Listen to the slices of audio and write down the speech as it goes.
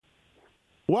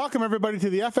Welcome, everybody, to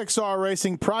the FXR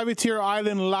Racing Privateer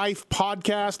Island Life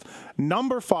podcast,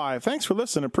 number 5. Thanks for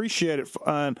listening. Appreciate it.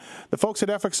 And the folks at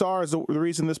FXR is the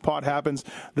reason this pod happens.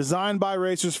 Designed by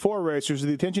racers for racers.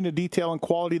 The attention to detail and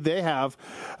quality they have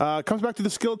comes back to the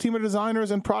skilled team of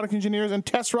designers and product engineers and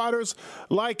test riders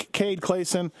like Cade,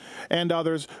 Clason, and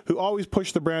others who always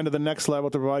push the brand to the next level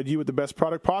to provide you with the best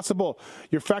product possible.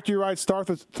 Your factory ride starts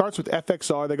with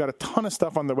FXR. They got a ton of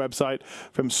stuff on their website,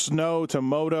 from snow to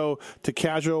moto to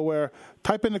casual wear.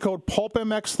 Type in the code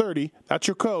PULPMX30, that's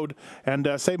your code, and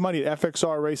save money at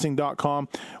FXRRacing.com.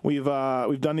 We've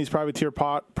done these Privateer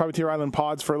Island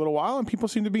pods for a little while, and people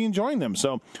seem to be enjoying them.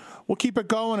 So we'll keep it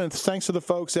going, and thanks to the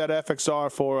folks at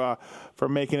FXR for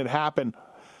making it happen.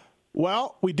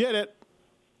 Well, we did it.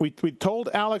 We told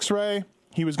Alex Ray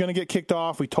he was going to get kicked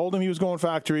off. We told him he was going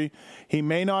factory. He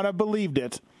may not have believed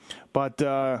it, but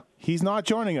he's not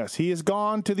joining us. He has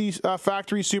gone to these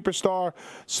factory superstar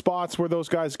spots where those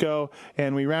guys go,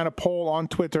 and we ran a poll on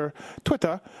Twitter,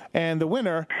 and the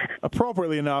winner,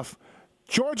 appropriately enough,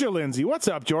 Georgia Lindsay. What's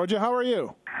up, Georgia? How are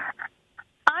you?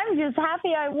 I'm just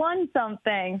happy I won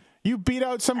something. You beat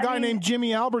out some guy named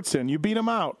Jimmy Albertson. You beat him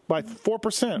out by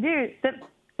 4%. Dude,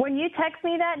 when you text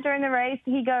me that during the race,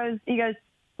 he goes,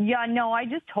 yeah, no, I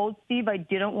just told Steve I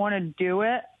didn't want to do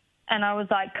it. And I was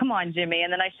like, come on, Jimmy.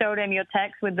 And then I showed him your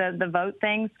text with the vote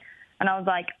things. And I was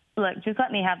like, look, just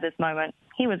let me have this moment.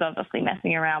 He was obviously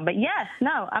messing around. But yes,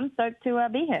 no, I'm stoked to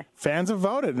be here. Fans have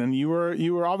voted. And you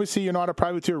were obviously, you're not a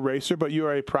privateer racer, but you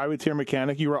are a privateer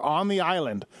mechanic. You were on the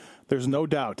island. There's no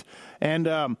doubt. And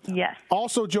yes.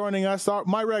 Also joining us,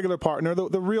 my regular partner,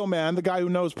 the real man, the guy who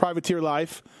knows privateer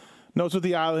life, knows what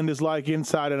the island is like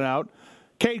inside and out.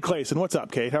 Cade Clason. What's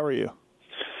up, Cade? How are you?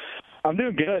 I'm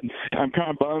doing good. I'm kind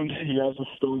of bummed you guys are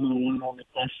still going to win on the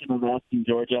question of asking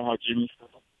Georgia how Jimmy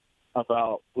felt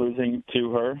about losing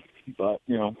to her. But,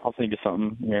 I'll think of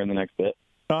something here in the next bit.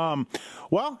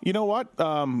 Well, you know what?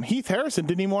 Heath Harrison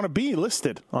didn't even want to be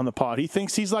listed on the pod. He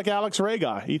thinks he's like Alex Ray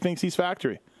guy. He thinks he's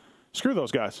factory. Screw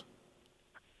those guys.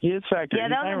 He is factory. Yeah,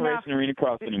 he's not racing arena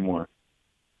cross anymore.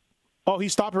 Oh, he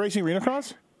stopped racing arena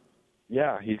cross?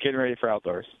 Yeah, he's getting ready for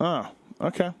outdoors. Oh,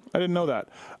 okay. I didn't know that.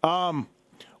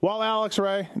 Well, Alex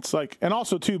Ray, it's like, and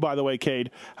also, too, by the way,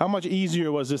 Cade, how much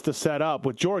easier was this to set up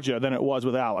with Georgia than it was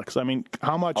with Alex? I mean,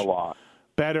 how much A lot.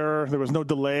 better? There was no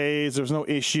delays. There was no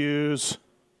issues.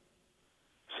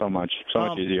 So much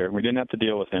easier. We didn't have to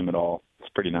deal with him at all. It's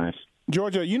pretty nice.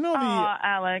 Georgia, you know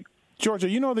Alex. Georgia,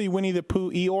 you know the Winnie the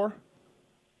Pooh Eeyore?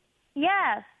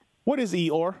 Yes. What is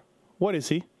Eeyore? What is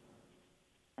he?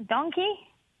 A donkey?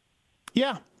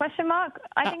 Yeah. Question mark?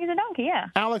 I think he's a donkey, yeah.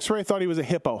 Alex Ray thought he was a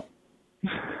hippo.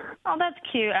 Oh, that's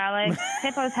cute, Alex.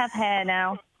 Hippos have hair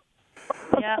now.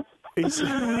 Yep.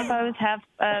 Hippos have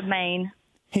a mane.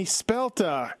 He spelt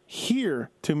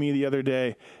here to me the other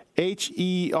day,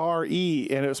 H-E-R-E,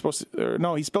 and it was supposed to,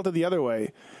 no, he spelled it the other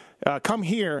way. Come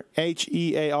here,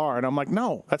 H-E-A-R. And I'm like,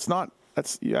 no,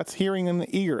 that's hearing in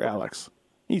the ear, Alex.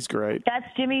 He's great. That's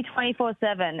Jimmy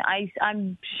 24/7.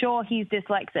 I'm sure he's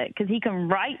dyslexic because he can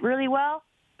write really well,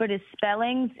 but his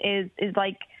spellings is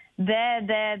like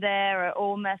there, are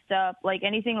all messed up. Like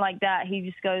anything like that, he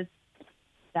just goes,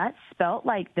 that's spelt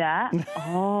like that?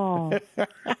 Oh.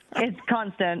 It's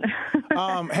constant.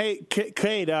 Hey,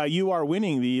 Cade, you are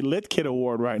winning the Lit Kit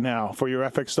Award right now for your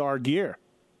FXR gear.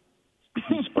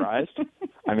 You surprised?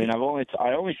 I mean, I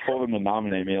only told him to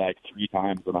nominate me like 3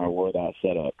 times when I wore that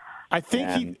setup. I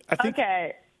think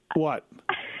okay. What?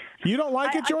 You don't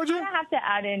like it, Georgia? I kind of have to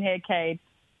add in here, Cade.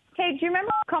 Cade, do you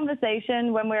remember our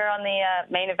conversation when we were on the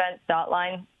main event start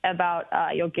line about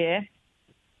your gear?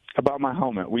 About my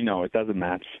helmet. We know it doesn't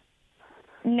match.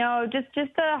 No, just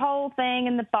the whole thing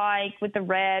and the bike with the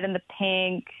red and the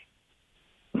pink.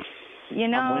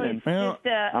 I'm winning.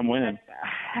 I'm winning.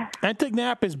 Antic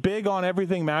Knapp is big on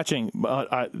everything matching.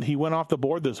 He went off the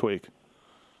board this week.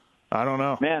 I don't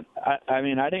know. Man, I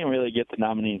mean, I didn't really get the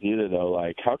nominees either, though.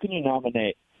 Like, how can you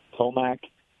nominate Tomac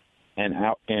and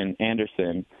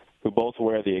Anderson, who both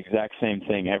wear the exact same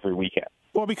thing every weekend?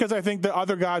 Well, because I think the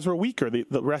other guys were weaker.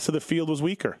 The rest of the field was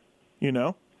weaker,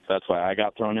 That's why I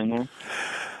got thrown in there.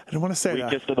 I didn't want to say that.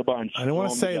 Weakest of the bunch. I didn't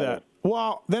want to say that.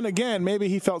 Well, then again, maybe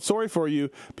he felt sorry for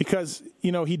you because,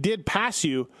 he did pass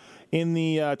you in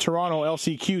the Toronto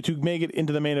LCQ to make it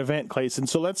into the main event, Clason.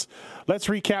 So let's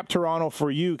recap Toronto for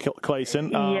you,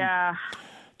 Clason. Yeah.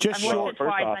 Just I've short. watched it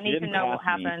twice. I need to know what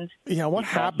happened. Yeah, what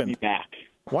happened? He passed me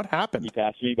back. What happened? He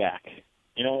passed me back.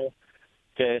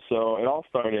 Okay, so it all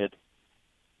started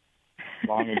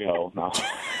long ago. No.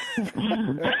 Once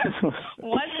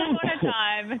upon a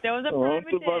time, there was a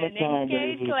privateer named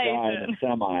Cade Clason.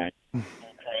 Semi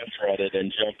threaded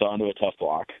and jumped onto a tough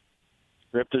block.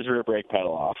 ripped his rear brake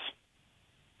pedal off.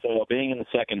 So being in the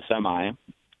second semi,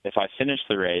 if I finish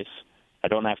the race, I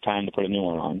don't have time to put a new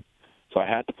one on. So I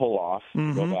had to pull off,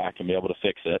 to go back, and be able to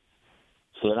fix it.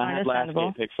 So then I had last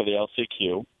gate pick for the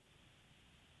LCQ,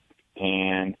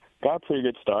 and got a pretty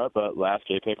good start, but last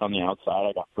gate pick on the outside,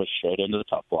 I got pushed straight into the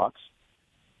tough blocks.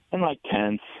 And like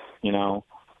 10th,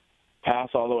 pass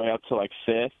all the way up to like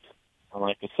 5th on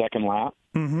like the second lap.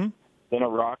 Mm-hmm. Then a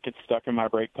rock gets stuck in my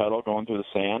brake pedal going through the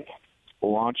sand.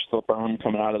 Launch the berm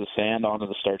coming out of the sand onto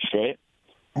the start straight.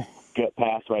 Get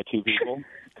passed by 2 people.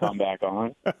 Come back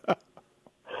on.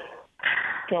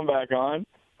 Come back on.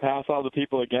 Pass all the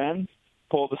people again.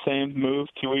 Pull the same move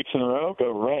 2 weeks in a row.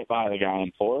 Go right by the guy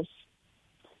in fourth.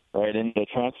 Right into the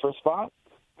transfer spot.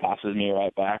 Passes me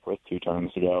right back with 2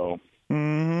 turns to go.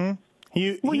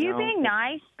 Mm-hmm. Were you being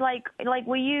nice? Like,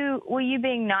 were you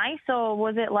being nice, or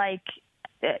was it like,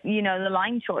 the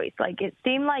line choice? Like, it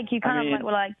seemed like you kind of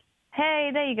were like,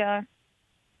 hey, there you go.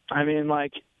 I mean,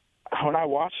 like, when I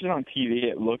watched it on TV,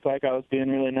 it looked like I was being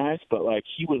really nice, but like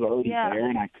he was already there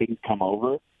and I couldn't come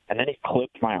over, and then he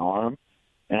clipped my arm,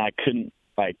 and I couldn't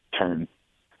like turn,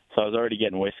 so I was already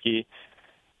getting whiskey.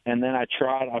 And then I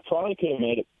tried. I probably could have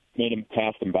made him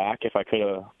pass him back if I could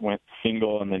have went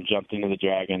single and then jumped into the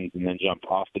Dragons and then jumped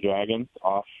off the Dragons,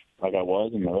 off like I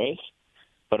was in the race.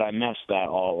 But I messed that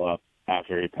all up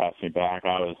after he passed me back.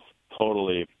 I was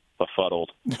totally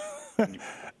befuddled.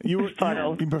 You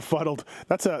were befuddled.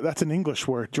 That's an English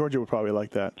word. Georgia would probably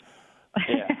like that.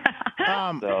 Yeah.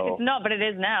 It's not, but it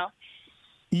is now.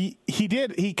 He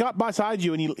did. He got beside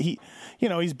you, and he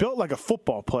he's built like a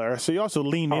football player, so he also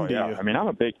leaned into you. I mean, I'm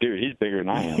a big dude. He's bigger than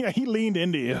I am. Yeah, he leaned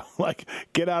into you, like,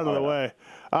 get out of the way.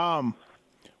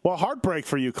 Well, heartbreak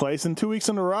for you, Clason. 2 weeks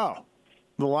in a row.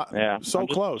 So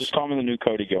close. Just call me the new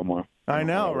Cody Gilmore. I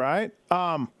know, right?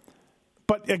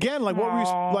 But again, like, what were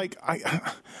you, like,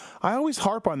 I always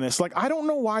harp on this. Like, I don't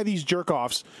know why these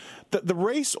jerk-offs, the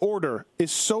race order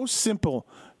is so simple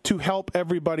to help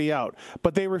everybody out,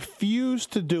 but they refuse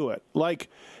to do it. Like,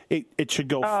 it should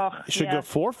go, go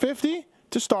 450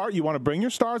 to start. You want to bring your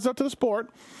stars up to the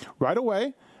sport right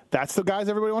away. That's the guys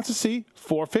everybody wants to see.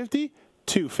 450,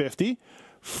 250,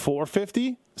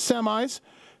 450 semis,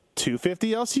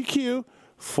 250 LCQ,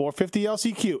 450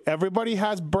 LCQ. Everybody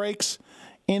has breaks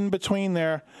in between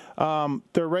their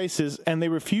races, and they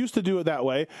refuse to do it that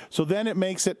way. So then it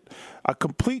makes it a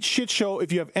complete shit show.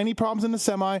 If you have any problems in the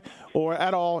semi or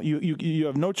at all, you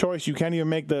have no choice. You can't even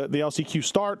make the LCQ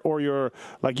start, or you're,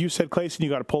 like you said, Clason, you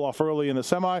got to pull off early in the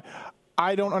semi.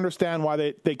 I don't understand why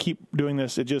they keep doing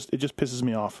this. It just pisses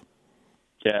me off.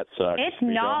 Yeah, it sucks. It's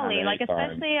gnarly, like,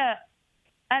 especially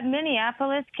at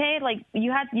Minneapolis, Cade. Like,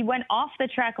 you went off the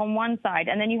track on one side,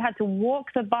 and then you had to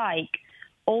walk the bike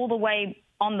all the way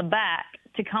on the back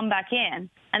to come back in.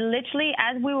 And literally,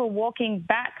 as we were walking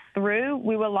back through,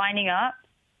 we were lining up,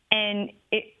 and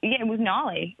it was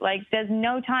gnarly. Like, there's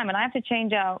no time. And I have to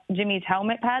change out Jimmy's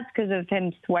helmet pads because of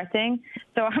him sweating.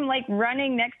 So I'm, like,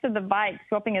 running next to the bike,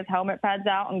 swapping his helmet pads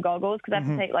out and goggles, because I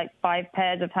have to take, like, 5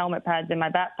 pairs of helmet pads in my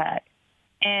backpack.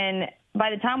 And by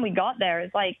the time we got there,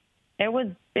 it's like, it was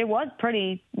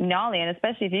pretty gnarly. And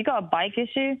especially if you got a bike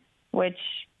issue, which,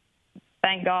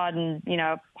 thank God, and,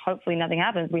 hopefully nothing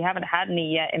happens. We haven't had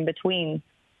any yet in between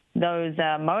those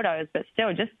motos, but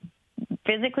still, just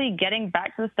physically getting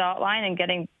back to the start line and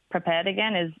getting prepared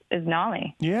again is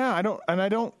gnarly. Yeah, I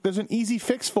don't. There's an easy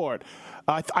fix for it.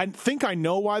 I think I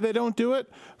know why they don't do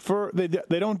it.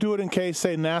 They don't do it in case,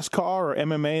 say, NASCAR or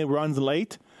MMA runs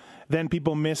late, then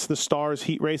people miss the Stars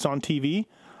heat race on TV.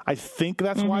 I think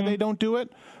that's why they don't do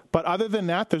it. But other than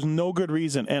that, there's no good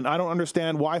reason. And I don't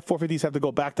understand why 450s have to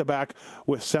go back-to-back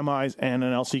with semis and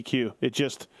an LCQ.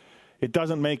 It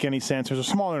doesn't make any sense. There's a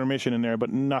small intermission in there,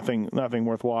 but nothing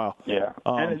worthwhile. Yeah.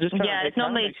 And it just it's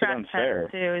normally track unfair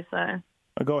too. So.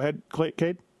 Go ahead,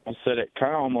 Cade. I said it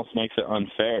kind of almost makes it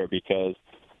unfair because,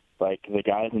 like, the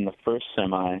guys in the first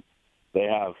semi, they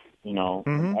have,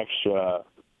 an extra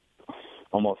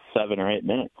almost 7 or 8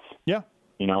 minutes. Yeah.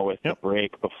 With the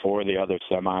break before the other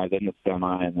semi, then the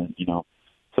semi, and then,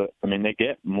 So, I mean, they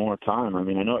get more time. I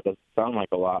mean, I know it doesn't sound like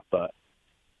a lot, but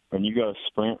when you go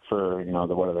sprint for,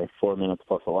 4 minutes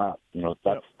plus a lap,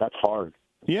 that's hard.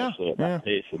 Yeah. Especially at that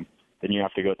pace. And then you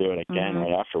have to go do it again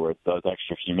right afterwards. Those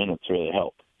extra few minutes really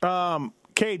help.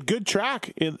 Cade, good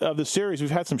track of the series. We've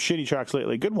had some shitty tracks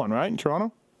lately. Good one, right, in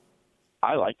Toronto?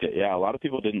 I liked it, yeah. A lot of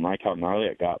people didn't like how gnarly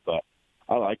it got, but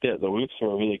I liked it. The whoops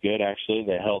were really good, actually.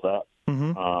 They held up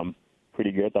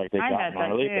pretty good. Like, they got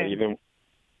gnarly, but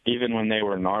even when they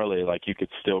were gnarly, like, you could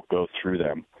still go through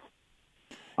them.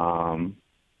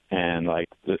 And, I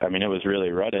mean, it was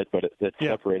really rutted, but it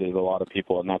separated a lot of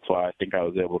people, and that's why I think I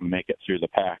was able to make it through the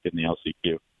pack in the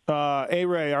LCQ.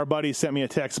 A-Ray, our buddy, sent me a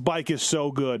text. Bike is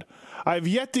so good. I've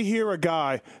yet to hear a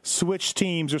guy switch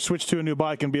teams or switch to a new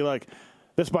bike and be like,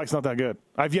 this bike's not that good.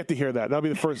 I've yet to hear that. That'll be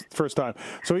the first time.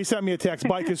 So he sent me a text.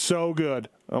 Bike is so good.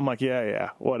 I'm like, yeah,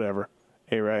 whatever.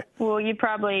 A-Ray. Well, you'd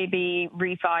probably be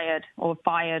refired or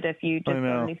fired if you just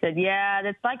only said, yeah,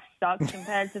 this bike sucks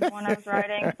compared to the one I was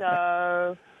riding.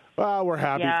 So, well, we're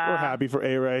happy. Yeah. We're happy for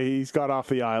A-Ray. He's got off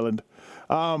the island.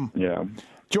 Yeah.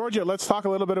 Georgia, let's talk a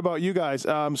little bit about you guys.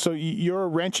 So you're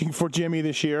wrenching for Jimmy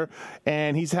this year,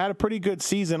 and he's had a pretty good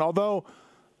season, although –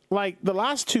 like the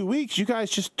last 2 weeks, you guys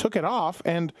just took it off,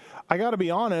 and I got to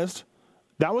be honest,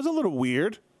 that was a little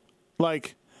weird.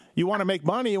 Like, you want to make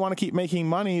money, you want to keep making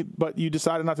money, but you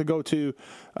decided not to go to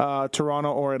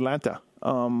Toronto or Atlanta.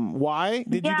 Why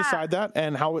did you decide that,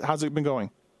 and how's it been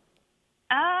going?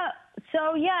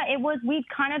 We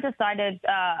kind of decided,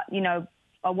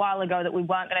 a while ago that we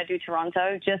weren't going to do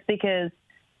Toronto just because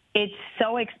it's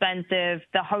so expensive.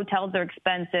 The hotels are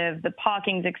expensive. The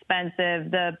parking's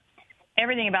expensive.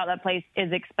 Everything about that place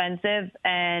is expensive.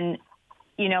 And,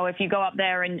 if you go up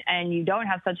there and you don't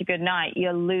have such a good night,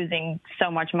 you're losing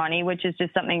so much money, which is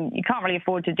just something you can't really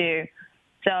afford to do.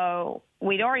 So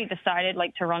we'd already decided,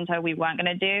 Toronto, we weren't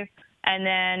going to do. And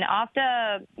then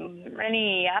after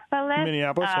Minneapolis,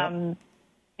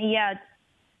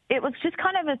 it was just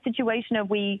kind of a situation of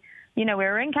we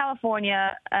were in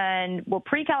California and,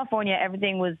 pre-California,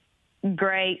 everything was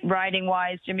great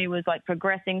riding-wise. Jimmy was,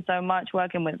 progressing so much,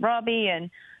 working with Robbie,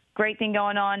 and great thing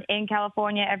going on. In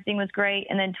California, everything was great.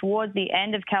 And then towards the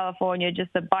end of California,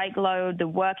 just the bike load, the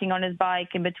working on his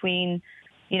bike in between,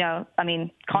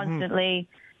 constantly.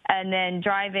 And then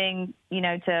driving,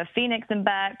 to Phoenix and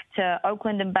back, to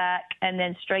Oakland and back, and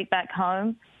then straight back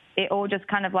home. It all just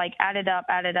kind of, added up.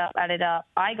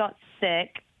 I got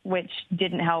sick, which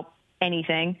didn't help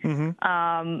anything.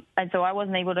 And so I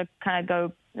wasn't able to kind of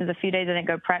go. There's a few days I didn't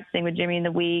go practicing with Jimmy in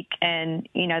the week. And,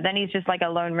 then he's just like a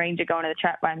lone ranger going to the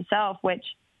track by himself, which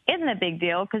isn't a big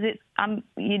deal because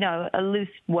a loose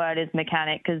word is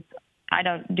mechanic because I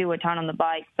don't do a ton on the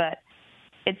bike, but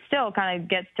it still kind of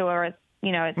gets to where it's,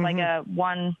 it's like a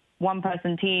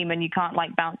one-person team and you can't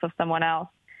bounce off someone else.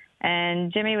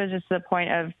 And Jimmy was just to the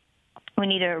point of we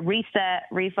need to reset,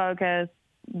 refocus,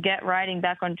 get riding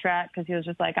back on track because he was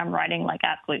just like, I'm riding like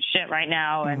absolute shit right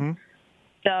now. And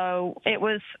so it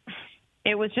was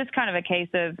just kind of a case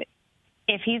of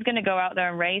if he's going to go out there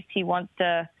and race, he wants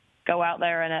to go out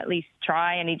there and at least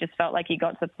try. And he just felt like he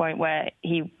got to the point where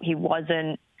he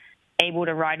wasn't able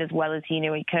to ride as well as he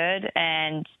knew he could.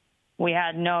 And we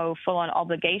had no full-on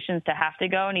obligations to have to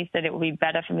go. And he said it would be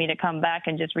better for me to come back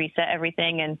and just reset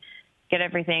everything and get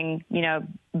everything,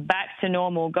 back to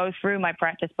normal, go through my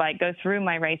practice bike, go through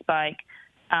my race bike,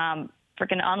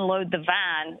 freaking unload the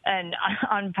van and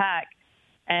unpack.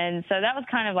 And so that was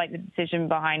kind of the decision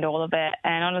behind all of it.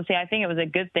 And honestly, I think it was a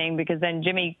good thing because then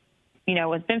Jimmy,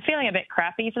 has been feeling a bit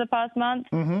crappy for the past month.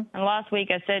 And last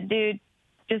week I said, dude,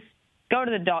 just go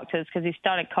to the doctors because he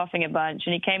started coughing a bunch.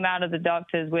 And he came out of the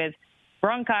doctors with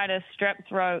bronchitis, strep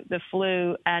throat, the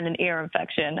flu, and an ear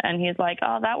infection. And he's like,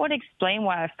 oh, that would explain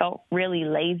why I felt really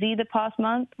lazy the past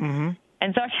month. And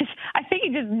so I think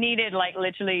he just needed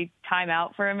literally time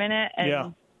out for a minute.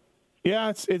 And Yeah,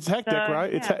 it's hectic,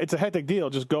 right? Yeah. It's a hectic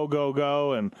deal. Just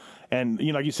go, and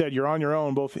like you said, you're on your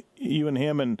own, both you and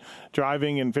him, and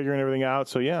driving and figuring everything out.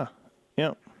 So yeah.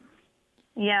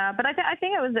 Yeah, but I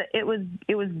think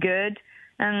it was good,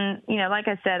 and like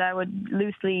I said, I would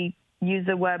loosely use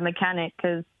the word mechanic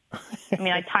because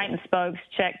I tighten spokes,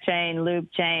 check chain,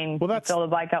 lube chain, fill the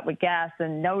bike up with gas,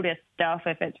 and notice stuff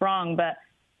if it's wrong. But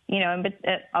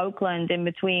at Oakland, in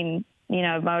between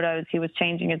motos, he was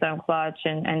changing his own clutch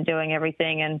and doing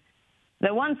everything. And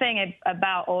the one thing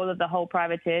about all of the whole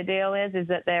privateer deal is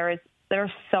that there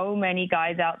are so many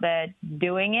guys out there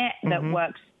doing it that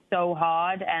work so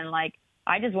hard. And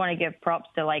I just want to give props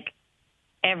to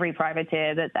every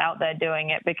privateer that's out there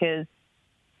doing it because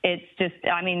it's just,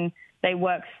 they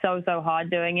work so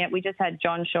hard doing it. We just had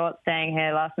John Short staying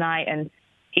here last night and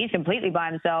he's completely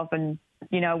by himself and,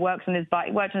 worked on his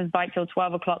bike till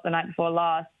 12 o'clock the night before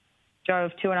last.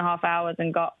 Drove 2.5 hours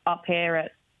and got up here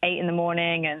at 8 a.m.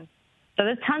 And so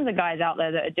there's tons of guys out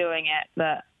there that are doing it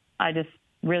that I just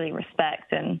really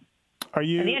respect. And at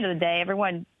the end of the day,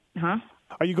 everyone,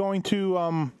 Are you going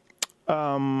to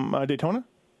Daytona?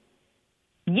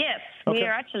 Yes, we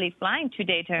are actually flying to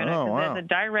Daytona because there's a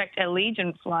direct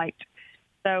Allegiant flight.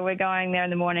 So we're going there in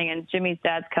the morning, and Jimmy's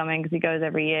dad's coming because he goes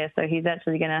every year. So he's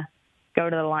actually going to go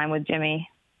to the line with Jimmy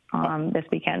this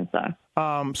weekend. So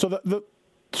so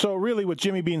So really, with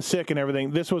Jimmy being sick and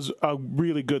everything, this was a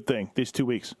really good thing, these 2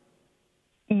 weeks.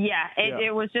 Yeah,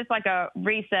 it was just like a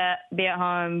reset, be at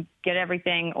home, get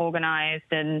everything organized,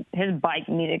 and his bike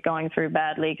needed going through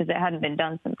badly because it hadn't been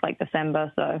done since like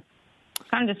December, so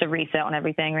kind of just a reset on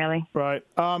everything, really. Right.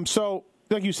 So,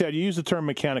 like you said, you use the term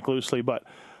mechanic loosely, but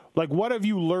like, what have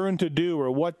you learned to do,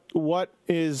 or what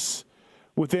is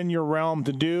within your realm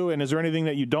to do, and is there anything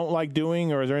that you don't like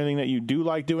doing, or is there anything that you do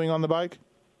like doing on the bike?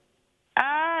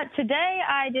 Today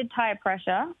I did tire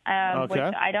pressure, which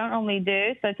I don't normally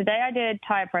do. So today I did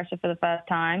tire pressure for the first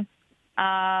time.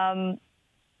 But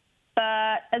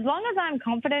as long as I'm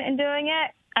confident in doing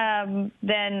it,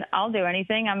 then I'll do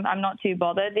anything. I'm not too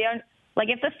bothered.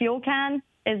 If the fuel can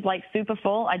is like super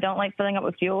full, I don't like filling up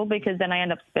with fuel because then I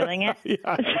end up spilling it.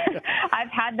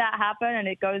 I've had that happen, and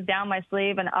it goes down my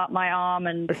sleeve and up my arm,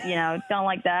 and don't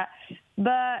like that.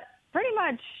 But pretty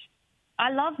much, I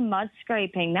love mud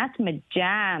scraping. That's my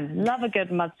jam. Love a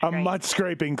good mud scrape. A mud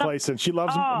scraping, Clason. She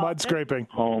loves mud scraping.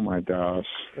 Oh, my gosh.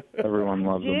 Everyone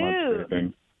loves the mud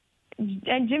scraping.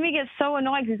 And Jimmy gets so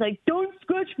annoyed. He's like, don't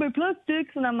scratch my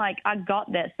plastics. And I'm like, I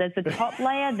got this. There's the top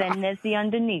layer, then there's the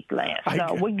underneath layer.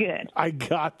 So we're good. I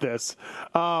got this.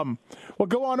 Well,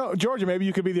 go on, Georgia. Maybe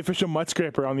you could be the official mud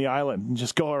scraper on the island and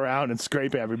just go around and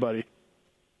scrape everybody.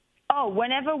 Oh,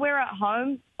 whenever we're at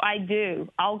home, I do.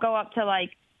 I'll go up to,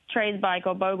 like, Trey's bike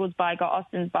or Bogle's bike or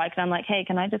Austin's bike, and I'm like, hey,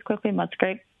 can I just quickly mud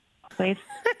scrape, please?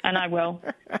 And I will.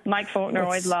 Mike Faulkner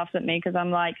always laughs at me because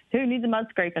I'm like, who needs a mud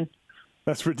scraping?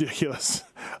 That's ridiculous.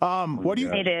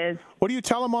 It is. What do you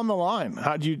tell him on the line?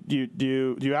 How do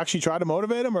you actually try to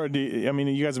motivate him, or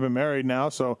you guys have been married now,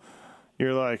 so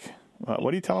you're like,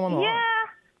 what do you tell him on the line? Yeah,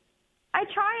 I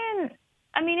try and.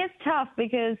 It's tough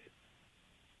because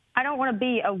I don't want to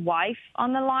be a wife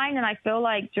on the line, and I feel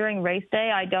like during race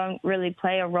day I don't really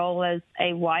play a role as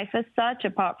a wife as such,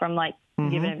 apart from like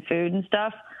giving him food and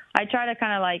stuff. I try to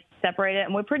kind of like separate it,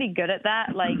 and we're pretty good at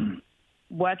that. Like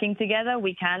working together,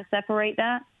 we can separate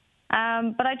that.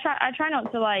 But I try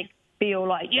not to like be all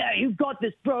like, yeah, you got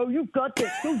this, bro, you got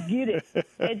this, go get it.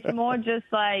 It's more just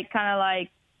like kind of like,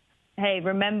 hey,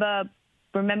 remember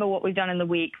what we've done in the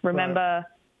week. Remember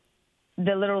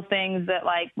the little things that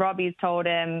like Robbie's told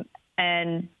him,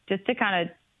 and just to kind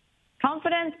of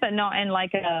confidence, but not in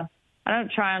like I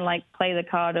don't try and like play the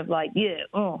card of like, yeah.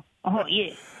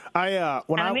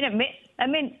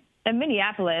 In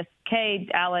Minneapolis,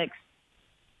 Cade, Alex,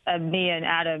 me and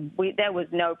Adam, there was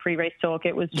no pre-race talk.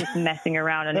 It was just messing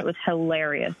around, and it was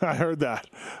hilarious. I heard that.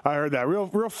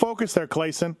 Real focus there,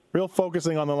 Clason. Real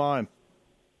focusing on the line.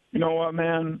 You know what,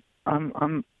 man?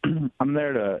 I'm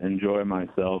there to enjoy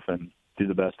myself and do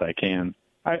the best I can.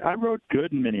 I rode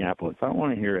good in Minneapolis. I don't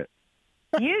want to hear it.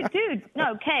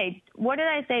 Cade, what did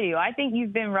I say to you? I think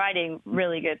you've been riding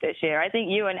really good this year. I think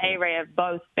you and A-Ray have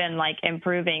both been like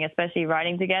improving, especially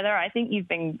riding together. I think you've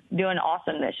been doing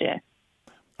awesome this year.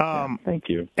 Thank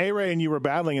you. A-Ray and you were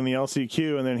battling in the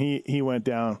LCQ, and then he went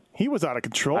down. He was out of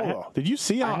control, though. Did you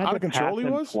see how out of control he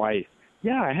was? Twice.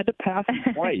 Yeah, I had to pass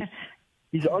him twice.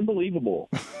 He's unbelievable.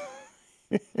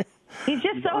 He's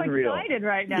just so excited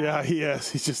right now. Yeah, he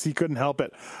is. He couldn't help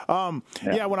it. When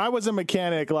I was a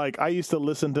mechanic, like I used to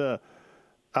listen to.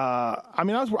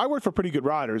 I worked for pretty good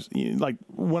riders. Like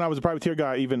when I was a privateer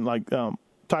guy, even like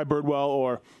Ty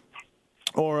Birdwell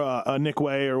or Nick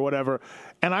Way or whatever.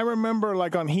 And I remember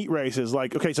like on heat races,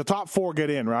 like okay, so top 4 get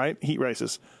in, right? Heat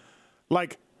races,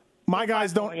 like. My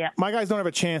guys don't have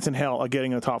a chance in hell of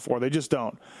getting in the top 4. They just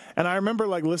don't. And I remember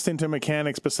like listening to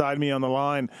mechanics beside me on the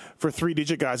line for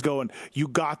 3-digit guys going, "You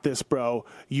got this, bro.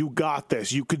 You got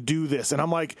this. You could do this." And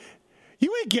I'm like,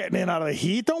 "You ain't getting in out of the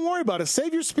heat. Don't worry about it.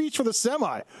 Save your speech for the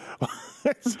semi."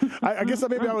 I guess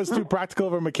maybe I was too practical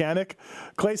of a mechanic.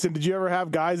 Clason, did you ever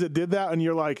have guys that did that and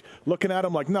you're like looking at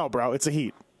them like, "No, bro, it's a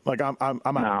heat. Like I'm out."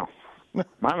 No.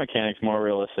 My mechanic's more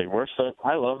realistic.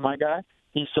 I love my guy.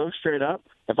 He's so straight up.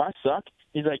 If I suck,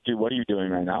 he's like, dude, what are you doing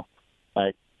right now?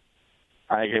 Like,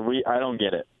 I don't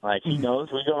get it. Like, he knows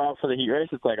we go out for the heat race.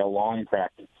 It's like a long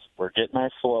practice. We're getting our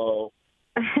flow,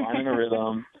 finding a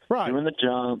rhythm, doing the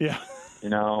jump,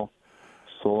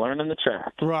 so learning the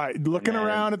track. Right, looking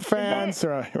around at the fans.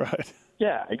 Right.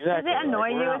 Yeah, exactly. Does it annoy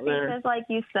you if he says, like,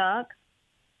 you suck?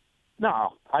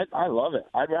 No, I love it.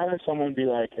 I'd rather someone be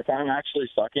like, if I'm actually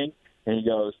sucking, and he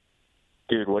goes,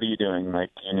 dude, what are you doing?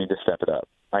 Like, you need to step it up.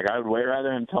 Like, I would way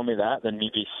rather him tell me that than me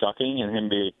be sucking and him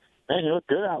be, man, you look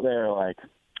good out there. Like,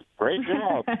 great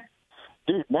job.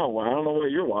 Dude, no, I don't know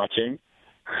what you're watching.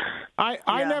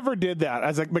 I never did that.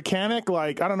 As a mechanic,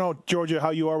 like, I don't know, Georgia, how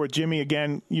you are with Jimmy.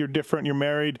 Again, you're different. You're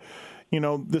married,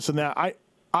 this and that.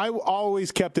 I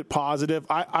always kept it positive.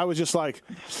 I was just like,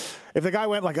 if the guy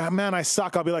went like, oh, man, I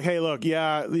suck, I'll be like, hey, look,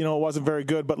 yeah, it wasn't very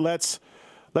good, but let's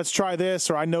try this,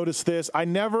 or I noticed this. I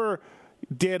never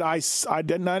did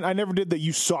never did the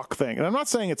you suck thing. And I'm not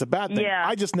saying it's a bad thing. Yeah.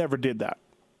 I just never did that.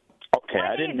 Okay,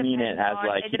 I didn't mean it as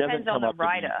like he doesn't come up to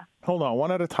me. Hold on,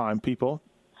 one at a time, people.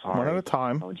 Sorry. One at a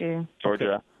time. Told you.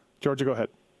 Georgia. Okay. Georgia, go ahead.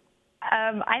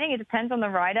 I think it depends on the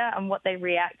rider and what they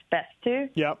react best to.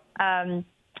 Yep.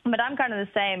 But I'm kind of the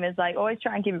same as like always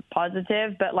try and keep it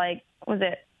positive. But like, was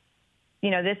it,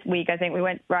 this week I think we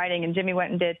went riding and Jimmy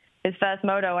went and did his first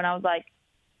moto, and I was like,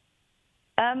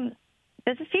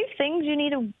 there's a few things you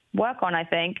need to work on, I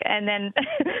think. And then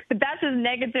but that's as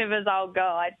negative as I'll go.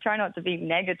 I try not to be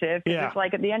negative. Because it's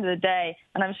like at the end of the day,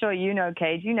 and I'm sure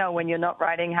Cade, when you're not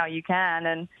riding how you can.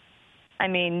 And I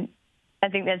mean, I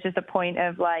think there's just a point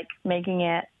of like making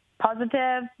it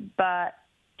positive, but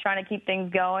trying to keep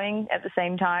things going at the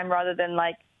same time rather than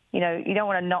like, you don't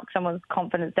want to knock someone's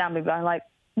confidence down by going like,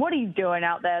 what are you doing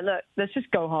out there? Look, let's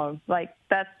just go home. Like,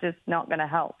 that's just not going to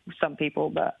help some people,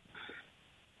 but.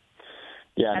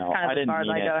 Yeah, no, I didn't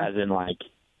mean it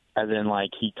as in like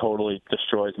he totally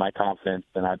destroys my confidence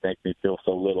and that makes me feel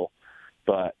so little.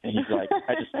 But he's like,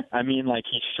 I mean, like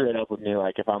he's straight up with me.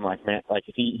 Like if I'm like, man, like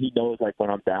if he knows like when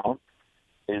I'm down,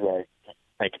 he's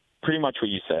like pretty much what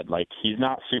you said. Like he's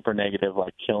not super negative,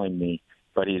 like killing me,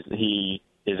 but he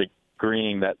is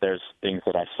agreeing that there's things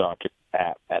that I suck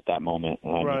at that moment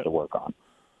and I need to work on.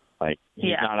 Like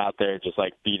he's not out there just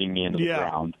like beating me into the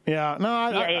ground. Yeah, no,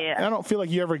 I don't feel like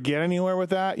you ever get anywhere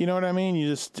with that. You know what I mean?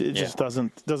 It just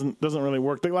doesn't really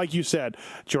work. Like you said,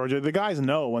 Georgia, the guys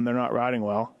know when they're not riding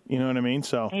well. You know what I mean?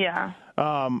 So yeah.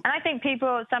 And I think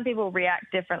some people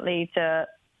react differently to.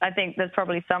 I think there's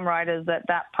probably some riders that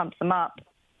pumps them up.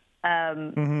 I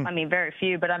mean, very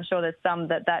few, but I'm sure there's some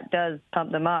that does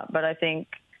pump them up. But I think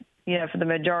for the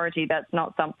majority, that's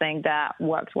not something that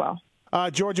works well.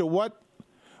 Georgia,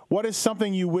 what is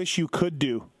something you wish you could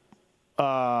do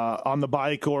on the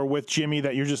bike or with Jimmy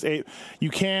that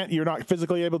you're not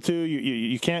physically able to,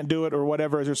 you can't do it or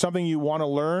whatever? Is there something you want to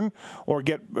learn or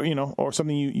get, or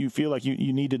something you feel like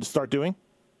you need to start doing?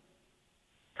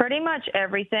 Pretty much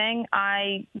everything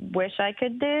I wish I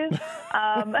could do.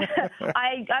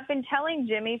 I've been telling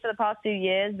Jimmy for the past 2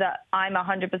 years that I'm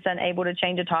 100% able to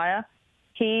change a tire.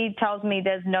 He tells me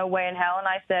there's no way in hell, and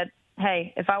I said,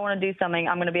 hey, if I want to do something,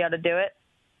 I'm going to be able to do it.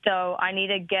 So I need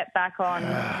to get back on.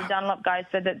 The Dunlop guys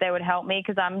said that they would help me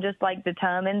because I'm just like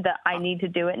determined that I need to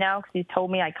do it now because he's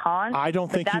told me I can't. I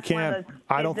don't think you can.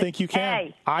 I don't think you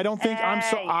can. I don't think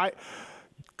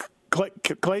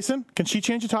Clason, can she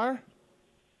change a tire?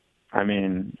 I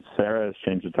mean, Sarah has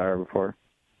changed a tire before.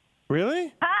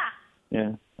 Really? Ha!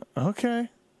 Yeah. Okay.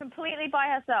 Completely by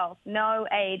herself. No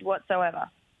aid whatsoever.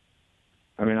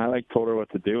 I mean, I told her what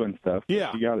to do and stuff.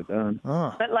 Yeah. She got it done.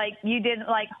 Oh. But you didn't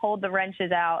hold the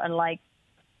wrenches out and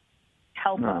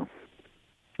help her.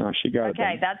 No, she got it done.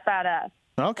 Okay, that's badass.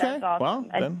 Okay. That's awesome.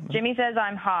 Well, then. Jimmy says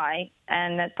I'm high,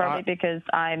 and that's probably because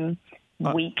I'm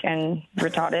weak and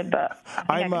retarded. But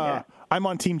I'm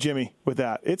on Team Jimmy with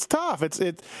that. It's tough.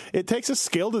 It takes a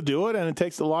skill to do it, and it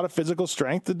takes a lot of physical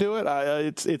strength to do it.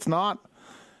 It's not.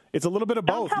 It's a little bit of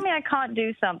both. Don't tell me I can't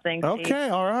do something. Okay,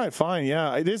 Steve. all right, fine.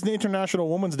 Yeah, it is the International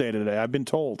Women's Day today. I've been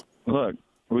told. Look,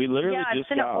 we literally just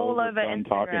got all over done Instagram.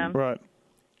 talking. Right.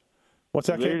 What's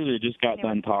that? We literally just got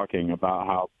done talking about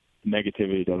how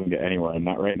negativity doesn't get anywhere, and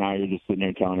that right now you're just sitting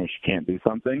here telling her she can't do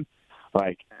something.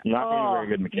 You're not being a very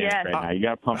good mechanic right now. You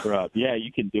got to pump her up. Yeah,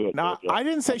 you can do it. No, I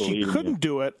didn't say she couldn't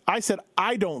do it. I said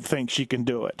I don't think she can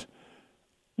do it.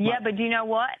 Yeah, but do you know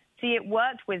what? See, it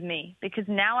worked with me because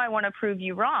now I want to prove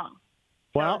you wrong.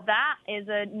 Well, so that is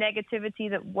a negativity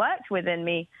that worked within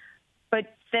me, but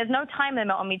there's no time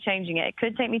limit on me changing it. It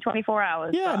could take me 24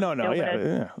 hours. Yeah,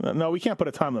 no, we can't put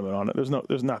a time limit on it. There's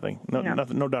nothing, no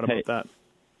doubt about that.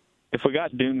 If we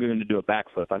got Doongoon to do a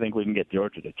backflip, I think we can get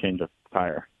Georgia to change a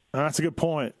tire. That's a good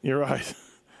point. You're right.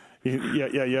 You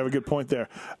have a good point there.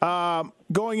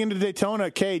 Going into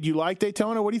Daytona, Cade, you like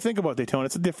Daytona? What do you think about Daytona?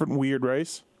 It's a different, weird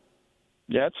race.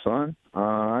 Yeah, it's fun.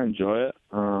 I enjoy it.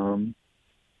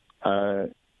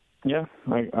 Yeah,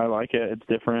 I like it. It's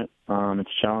different. It's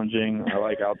challenging. I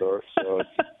like outdoors, so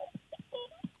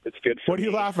it's good for me. What are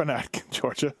you laughing at,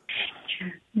 Georgia?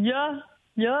 Yeah,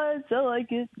 I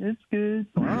like it. It's good.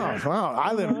 Wow.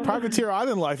 Privateer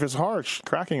Island life is harsh,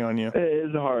 cracking on you. It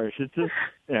is harsh. It's just,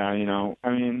 I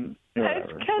mean,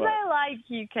 it's because I like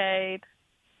you, Cade.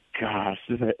 Gosh,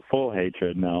 just full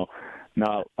hatred. No,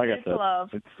 like I said,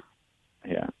 love.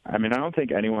 Yeah. I mean, I don't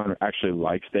think anyone actually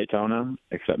likes Daytona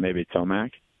except maybe Tomac.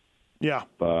 Yeah.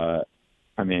 But,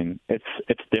 I mean, it's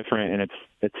different and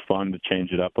it's fun to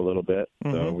change it up a little bit.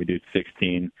 Mm-hmm. So we do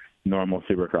 16 normal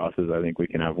Supercrosses. I think we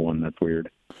can have one that's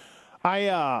weird.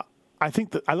 I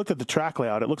think that I looked at the track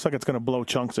layout. It looks like it's going to blow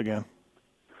chunks again.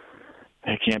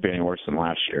 It can't be any worse than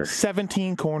last year.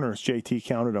 17 corners, JT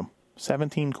counted them.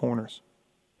 17 corners.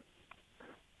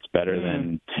 It's better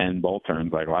than 10 bull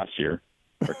turns like last year.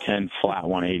 Or 10 flat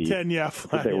 180s. 10, yeah.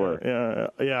 Flat, they were.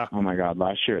 Yeah. Oh, my God.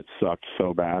 Last year it sucked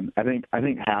so bad. I think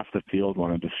half the field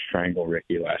wanted to strangle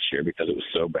Ricky last year because it was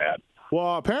so bad.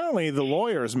 Well, apparently the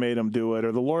lawyers made him do it,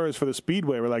 or the lawyers for the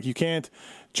Speedway were like, you can't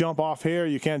jump off here,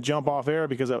 you can't jump off there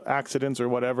because of accidents or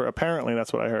whatever. Apparently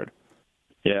that's what I heard.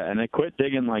 Yeah, and they quit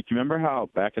digging, like, you remember how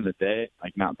back in the day,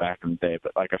 like not back in the day,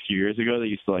 but like a few years ago, they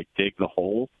used to, like, dig the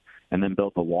hole and then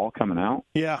build the wall coming out?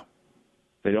 Yeah.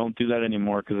 They don't do that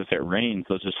anymore because if it rains,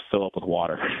 they'll just fill up with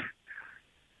water.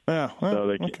 Yeah. Well,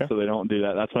 so they don't do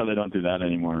that. That's why they don't do that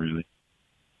anymore, really.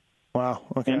 Wow.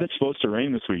 Okay. And it's supposed to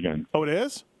rain this weekend. Oh, it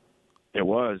is? It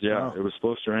was, yeah. Oh. It was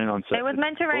supposed to rain on Saturday. It was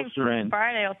meant to rain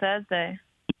Friday or Thursday.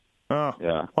 Oh.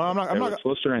 Yeah. Well, it was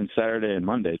supposed to rain Saturday and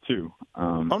Monday, too.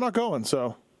 I'm not going,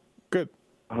 so good.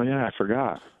 Oh, yeah, I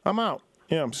forgot. I'm out.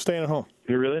 Yeah, I'm staying at home.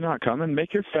 You're really not coming?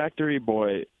 Make your factory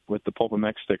boy with the Pulp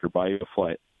MX sticker buy you a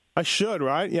flight. I should,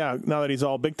 right? Yeah, now that he's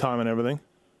all big time and everything.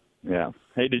 Yeah.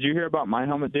 Hey, did you hear about my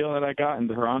helmet deal that I got in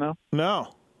Toronto?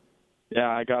 No. Yeah,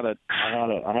 I had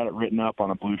it written up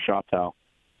on a blue shop towel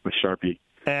with Sharpie.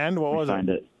 And what was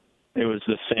it? It was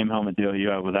the same helmet deal you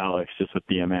have with Alex, just with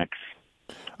BMX.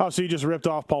 Oh, so you just ripped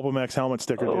off Pulp MX helmet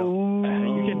sticker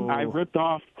deal? I ripped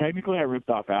off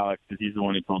Alex because he's the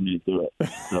one who told me to do it.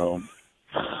 So.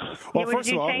 Well, did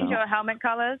you change your helmet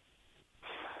colors?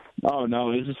 Oh,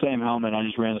 no, it was the same helmet. I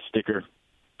just ran a sticker,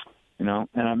 and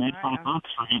I made $5 for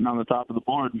getting on the top of the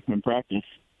board in practice.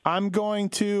 I'm going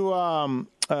to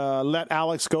let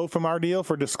Alex go from our deal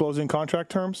for disclosing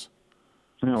contract terms.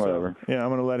 Yeah, whatever. So, yeah, I'm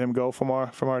going to let him go from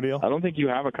our deal. I don't think you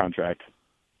have a contract.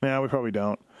 Yeah, we probably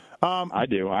don't. I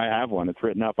do. I have one. It's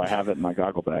written up. I have it in my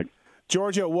goggle bag.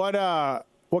 Georgia, what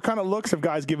kind of looks have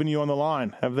guys given you on the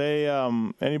line? Have they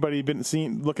anybody been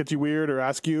look at you weird or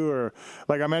ask you, or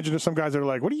like I imagine there's some guys that are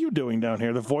like, "What are you doing down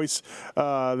here?" The voice,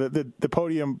 the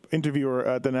podium interviewer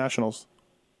at the Nationals.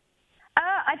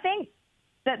 I think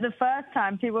that the first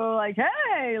time people were like,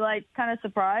 "Hey," like kind of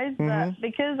surprised, but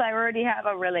because I already have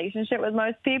a relationship with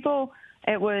most people,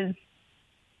 it was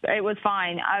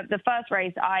fine. The first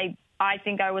race, I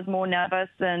think I was more nervous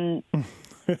than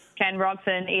Ken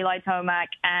Roxon, Eli Tomac,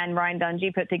 and Ryan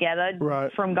Dungey put together.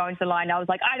 Right. From going to the line. I was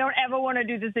like, I don't ever want to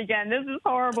do this again. This is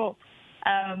horrible.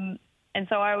 And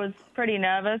so I was pretty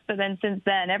nervous. But then since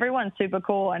then, everyone's super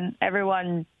cool, and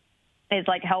everyone is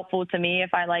like helpful to me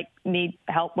if I like need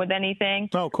help with anything.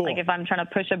 Oh, cool. Like if I'm trying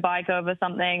to push a bike over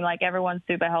something, like everyone's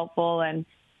super helpful. And,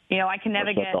 I can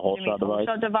never get Jimmy's whole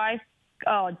shot device.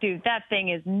 Oh, dude, that thing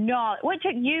is not. What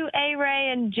took you, A-Ray,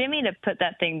 and Jimmy to put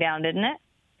that thing down, didn't it?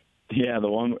 Yeah, the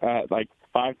one, like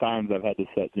 5 times I've had to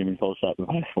set Jimmy's whole shot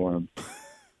device for him.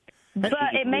 But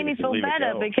it made me feel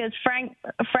better because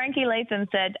Frankie Latham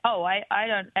said, I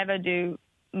don't ever do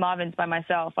Marvin's by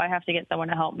myself. I have to get someone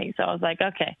to help me. So I was like,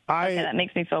 okay, that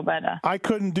makes me feel better. I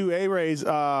couldn't do A-Rays 2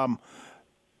 out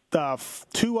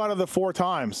of the 4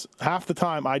 times. Half the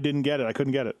time I didn't get it. I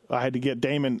couldn't get it. I had to get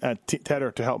Damon at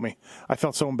Tedder to help me. I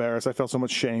felt so embarrassed. I felt so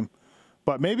much shame.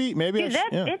 But maybe Dude,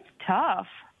 it's tough.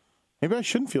 Maybe I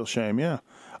shouldn't feel shame, yeah.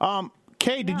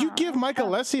 Cade, did you give Mike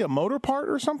Alessi a motor part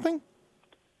or something?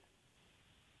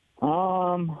 Yeah.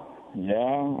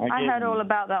 I heard all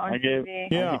about that on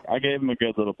TV. I gave him a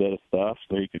good little bit of stuff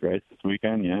so he could race this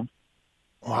weekend, yeah.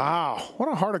 Wow. What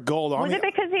a heart of gold.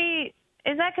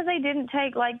 Is that because they didn't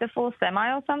take, like, the full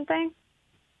semi or something?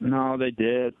 No, they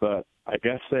did, but I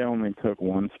guess they only took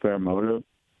 1 spare motor.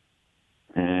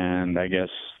 And I guess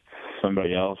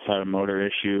somebody else had a motor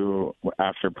issue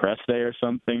after press day or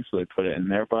something, so they put it in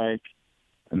their bike,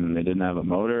 and then they didn't have a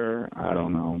motor. I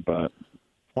don't know, but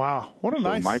wow, what a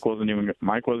nice. Mike wasn't even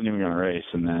going to race,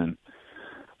 and then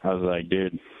I was like,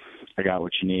 dude, I got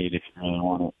what you need if you really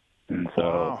want it, and so.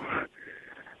 Wow.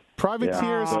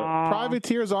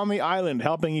 Privateers on the island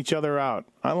helping each other out.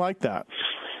 I like that.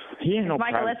 He ain't no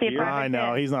privateer. I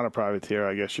know he's not a privateer.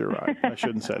 I guess you're right. I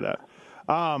shouldn't say that.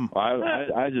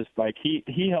 I just like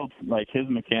he helps like his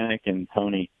mechanic and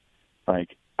Tony.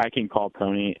 Like I can call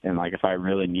Tony and like if I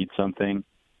really need something,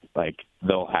 like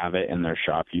they'll have it in their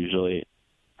shop usually,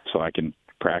 so I can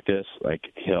practice. Like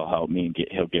he'll help me and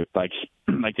he'll give like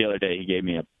the other day he gave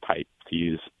me a pipe to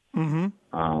use,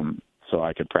 so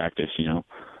I could practice.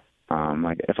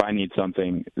 Like if I need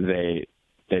something, they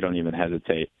don't even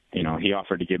hesitate. He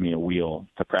offered to give me a wheel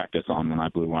to practice on when I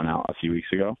blew one out a few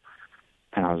weeks ago.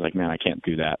 And I was like, man, I can't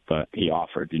do that. But he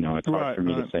offered, it's hard for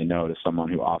me to say no to someone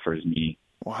who offers me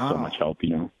so much help,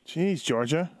 Jeez,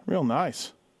 Georgia, real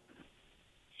nice.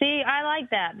 See, I like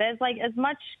that. There's like as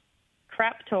much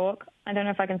crap talk, I don't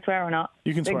know if I can swear or not,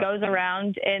 you can swear, that goes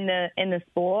around in the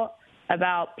sport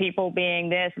about people being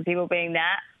this and people being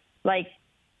that. Like,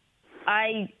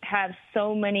 I have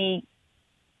so many,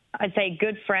 I'd say,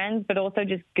 good friends, but also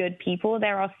just good people.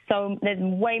 There's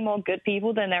way more good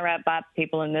people than there are bad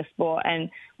people in this sport. And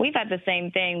we've had the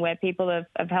same thing where people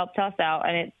have helped us out,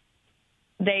 and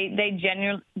they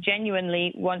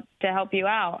genuinely want to help you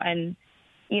out. And,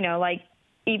 like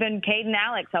even Cade and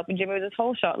Alex helping Jimmy with his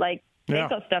whole shot, like they've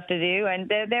got stuff to do. And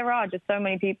there are just so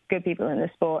many good people in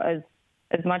this sport,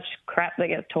 as much crap that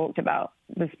gets talked about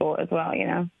the sport as well,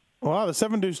 Well, the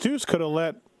 7 Deuce Deuce could have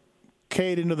let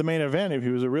Cade into the main event if he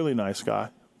was a really nice guy.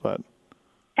 But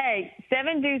hey,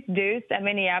 7 Deuce Deuce at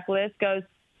Minneapolis goes,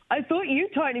 I thought you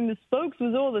tightening the spokes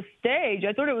was all the stage.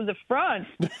 I thought it was a front.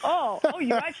 Oh,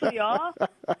 you actually are?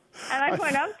 And I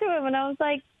went up to him and I was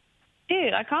like,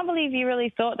 dude, I can't believe you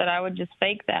really thought that I would just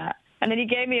fake that. And then he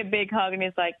gave me a big hug and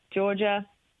he's like, Georgia,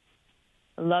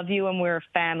 I love you and we're a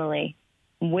family.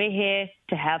 We're here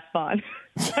to have fun.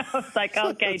 I was like,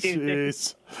 okay, dude.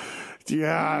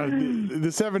 Yeah,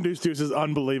 the 7 Deuce Deuce is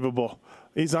unbelievable.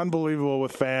 He's unbelievable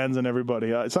with fans and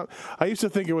everybody. I used to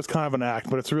think it was kind of an act,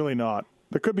 but it's really not.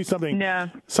 There could be something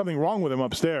wrong with him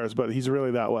upstairs, but he's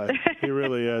really that way. He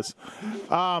really is.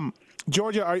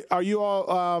 Georgia, are you all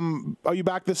are you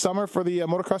back this summer for the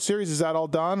motocross series? Is that all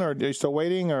done, or are you still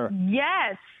waiting? Or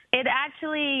yes, it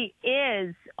actually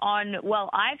is on. Well,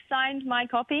 I've signed my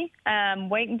copy.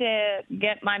 Waiting to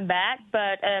get mine back,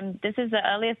 but this is the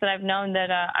earliest that I've known that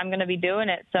I'm going to be doing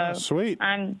it. So sweet.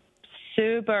 I'm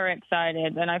super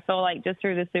excited, and I feel like just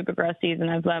through the Supercross season,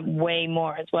 I've learned way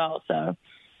more as well. So.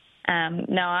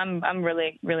 No, I'm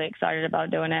really, really excited about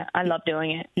doing it. I love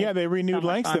doing it. Yeah, they renewed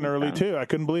Langston early, too. I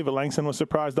couldn't believe it. Langston was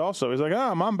surprised also. He's like,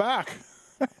 I'm back.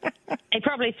 He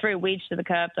probably threw Weege to the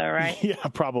curb, though, right? Yeah,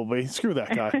 probably. Screw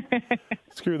that guy.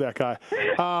 Screw that guy.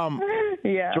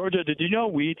 Yeah. Georgia, did you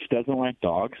know Weege doesn't like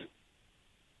dogs?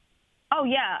 Oh,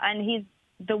 yeah, and he's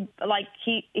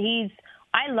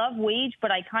I love Weege,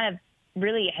 but I kind of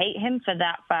really hate him for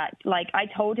that fact. Like, I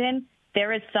told him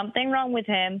there is something wrong with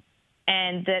him,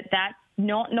 and that's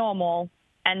not normal.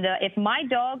 And if my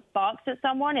dog barks at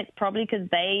someone, it's probably because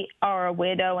they are a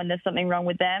weirdo and there's something wrong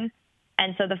with them.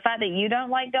 And so the fact that you don't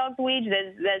like dogs, Weege,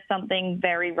 there's something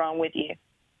very wrong with you.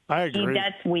 I agree.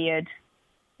 That's weird.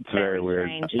 It's very weird.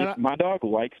 My dog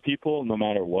likes people no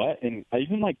matter what. And I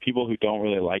even like people who don't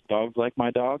really like dogs like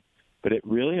my dog. But it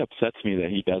really upsets me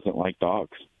that he doesn't like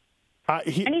dogs. And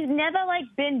he's never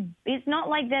it's not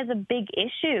like there's a big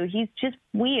issue. He's just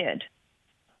weird.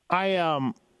 I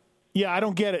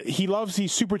don't get it.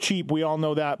 He's super cheap. We all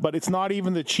know that, but it's not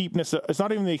even the cheapness. It's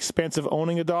not even the expense of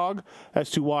owning a dog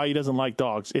as to why he doesn't like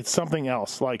dogs. It's something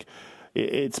else. Like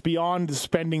it's beyond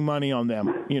spending money on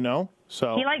them,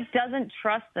 So he doesn't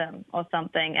trust them or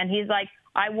something. And he's like,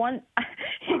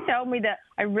 he told me that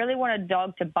I really want a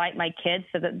dog to bite my kids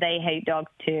so that they hate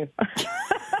dogs too.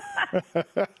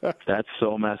 That's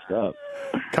so messed up.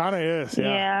 Kind of is,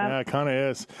 yeah, kind of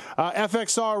is.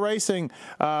 FXR Racing,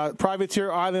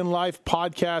 Privateer Island Life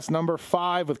podcast number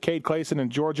 5 with Cade Clason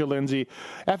and Georgia Lindsay.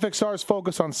 FXR's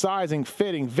focus on sizing,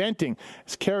 fitting, venting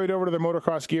is carried over to their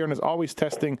motocross gear and is always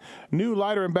testing new,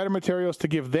 lighter, and better materials to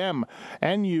give them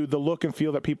and you the look and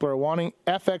feel that people are wanting.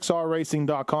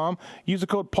 FXRRacing.com. Use the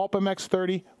code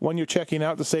PulpMX30 when you're checking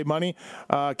out to save money.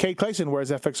 Cade Clason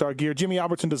wears FXR gear. Jimmy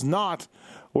Albertson does not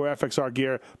wear FXR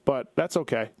gear, but that's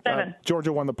okay. 7.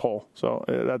 Georgia won the poll, so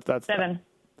that's 7.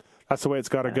 That's the way it's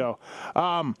got to go.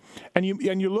 And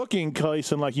you're looking,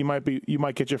 Clason, like you might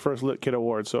get your first Lit Kid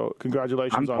award. So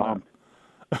congratulations on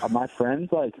that. My friends,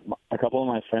 like a couple of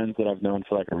my friends that I've known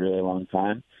for like a really long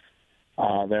time,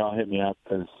 they all hit me up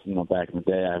because back in the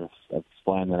day I've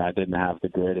explained that I didn't have the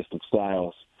greatest of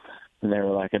styles, and they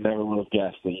were like, I never would have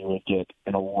guessed that you would get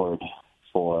an award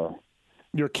for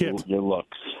your kit, your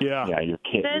looks. Yeah, your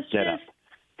kit.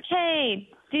 Hey,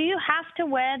 do you have to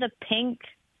wear the pink,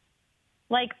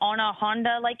 on a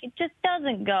Honda? It just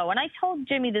doesn't go. And I told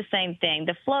Jimmy the same thing.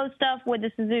 The flow stuff with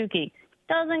the Suzuki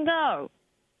doesn't go.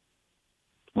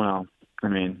 Well,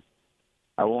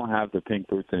 I won't have the pink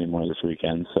boots anymore this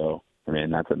weekend, so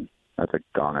that's a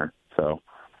goner. So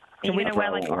can we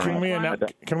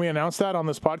announce that on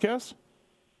this podcast?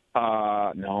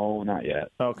 No, not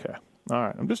yet. Okay, all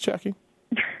right. I'm just checking.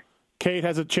 Cade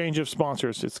has a change of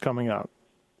sponsors. It's coming out.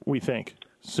 We think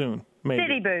soon, maybe.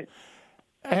 City boots.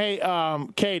 Hey,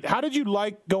 Cade, how did you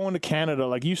like going to Canada?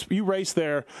 Like you raced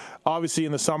there, obviously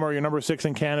in the summer. You're number 6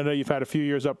 in Canada. You've had a few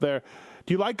years up there.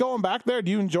 Do you like going back there?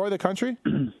 Do you enjoy the country?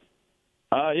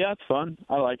 Yeah, it's fun.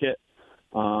 I like it.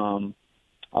 I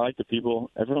like the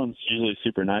people. Everyone's usually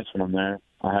super nice when I'm there.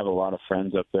 I have a lot of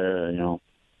friends up there,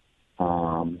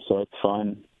 so it's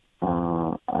fun.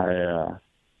 And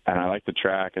I like the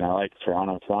track, and I like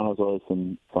Toronto. Toronto's always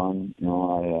been fun.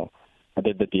 I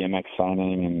did the DMX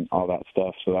signing and all that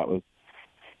stuff, so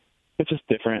it's just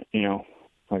different,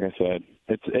 Like I said,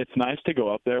 it's nice to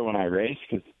go up there when I race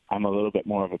because I'm a little bit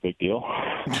more of a big deal.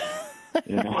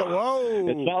 Whoa!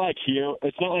 It's not like here.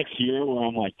 It's not like here where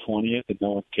I'm like 20th and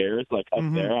no one cares. Like up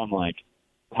there, I'm like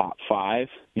top 5.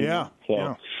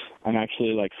 So I'm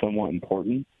actually like somewhat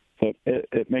important. So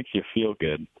it makes you feel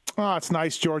good. Oh, it's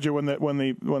nice, Georgia, when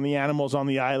the animals on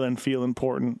the island feel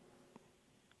important.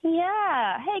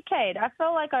 Yeah. Hey, Cade, I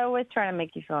feel like I always try to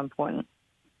make you feel important.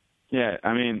 Yeah,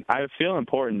 I mean, I feel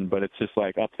important, but it's just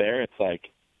like up there, it's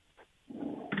like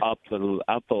up the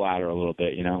ladder a little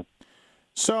bit,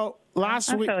 So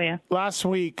last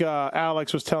week,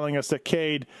 Alex was telling us that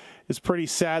Cade is pretty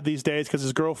sad these days because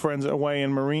his girlfriend's away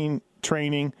in Marine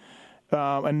training,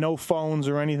 and no phones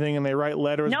or anything, and they write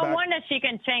letters. No back. wonder she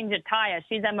can change a tire.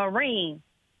 She's a Marine.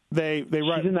 They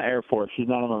write. She's in the Air Force. She's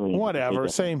not a Marine. Whatever,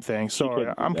 same thing. Sorry,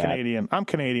 I'm Canadian. I'm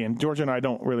Canadian. Georgia and I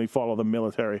don't really follow the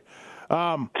military.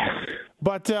 So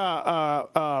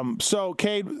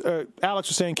Cade, Alex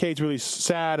was saying Cade's really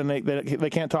sad, and they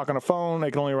can't talk on the phone. They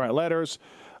can only write letters.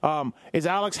 Is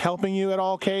Alex helping you at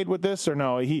all, Cade, with this, or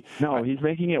no? He's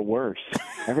making it worse.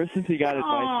 Ever since he got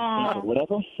advice,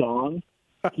 whatever song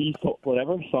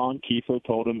Kiefer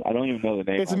told him, I don't even know the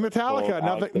name. It's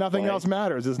Metallica. Nothing else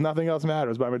matters. It's Nothing Else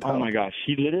Matters by Metallica. Oh my gosh,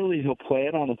 he'll play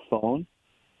it on his phone,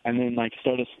 and then like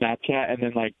start a Snapchat, and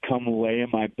then like come lay in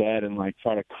my bed and like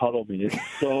try to cuddle me. It's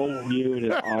so weird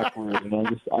and awkward, and I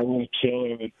want to kill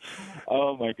him. And,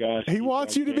 oh my gosh, he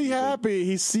wants you to be happy.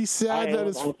 He's sad that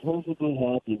I'm perfectly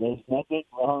happy. There's nothing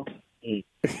wrong with me.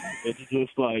 It's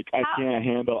just like I can't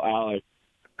handle Alex.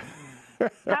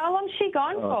 How long's she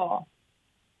gone for?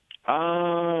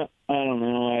 I don't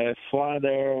know. I fly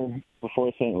there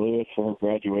before St. Louis for her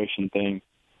graduation thing.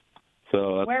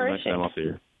 So that's the next time I'll see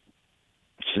her.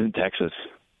 She's in Texas.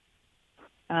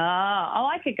 Oh,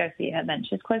 I could go see her then.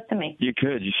 She's close to me. You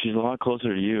could. She's a lot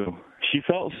closer to you. She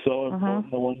felt so important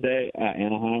the one day at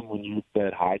Anaheim when you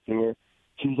said hi to her.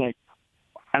 She was like,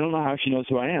 I don't know how she knows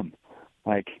who I am.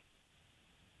 Like,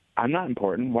 I'm not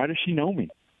important. Why does she know me?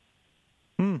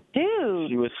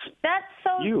 Dude, that's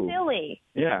so silly.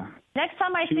 Yeah. Next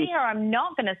time I see her, I'm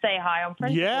not going to say hi on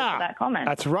principle for that comment.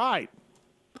 That's right.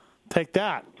 Take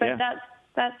that. But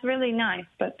that's really nice,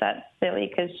 but that's silly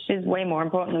because she's way more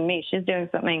important than me. She's doing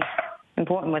something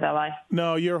important with her life.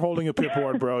 No, you're holding a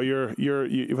pipboard, bro. You're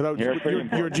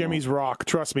Jimmy's rock.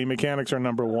 Trust me, mechanics are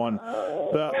number one.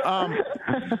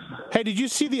 Hey, did you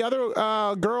see the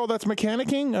other girl that's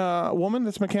mechanicking? Woman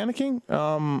that's mechanicking?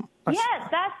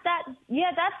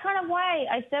 That's kind of why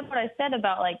I said what I said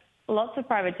about like lots of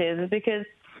privateers, is because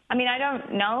I mean I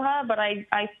don't know her, but I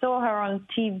saw her on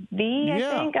TV,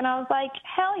 I think, and I was like,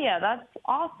 hell yeah, that's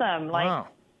awesome. Like, wow.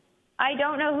 I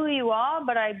don't know who you are,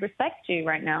 but I respect you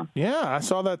right now. Yeah, I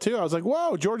saw that too. I was like,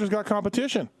 whoa, Georgia's got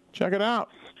competition. Check it out.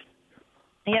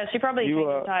 Yeah, she probably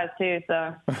changes tires too,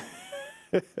 so.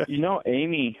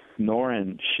 Amy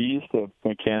Noren, she used to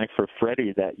mechanic for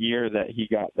Freddie that year that he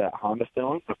got that Honda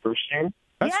fill-in, the first year.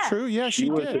 That's true. Yeah, she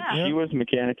did. She was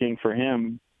mechanicking for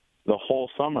him the whole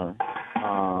summer.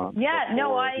 He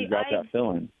got that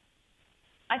fill-in.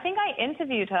 I think I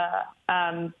interviewed her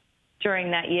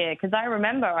during that year because I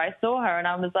remember I saw her and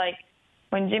I was like,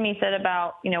 when Jimmy said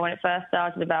about, when it first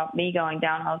started about me going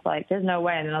down, I was like, there's no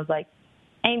way. And then I was like,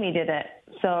 Amy did it,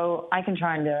 so I can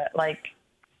try and do it. Like,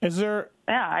 is there?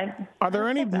 Yeah. Are there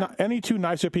any two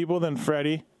nicer people than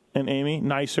Freddie and Amy?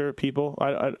 Nicer people?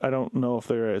 I don't know if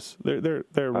there is. They're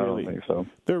really. I don't think so.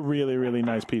 They're really, really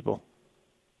nice people.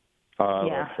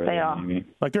 Yeah, they are.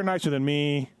 Like, they're nicer than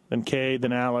me, than Cade,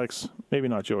 than Alex. Maybe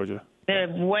not Georgia. They're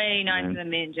way nicer than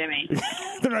me and Jimmy.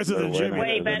 They're nicer than Jimmy.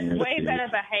 Way better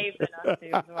behaved than us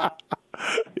two as well.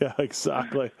 Yeah,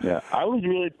 exactly. Yeah, I was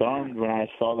really bummed when I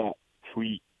saw that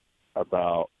tweet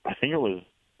about, I think it was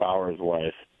Bauer's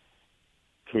wife,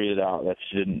 tweeted out that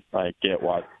she didn't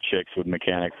watch chicks with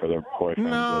mechanic for their boyfriend.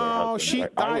 No,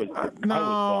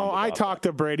 I talked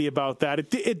to Brady about that.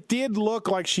 It did look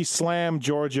like she slammed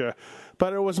Georgia,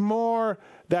 but it was more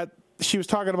that she was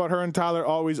talking about her and Tyler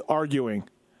always arguing.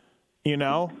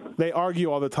 They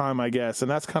argue all the time, I guess, and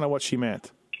that's kind of what she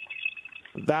meant.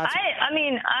 I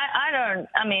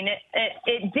I mean,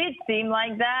 it did seem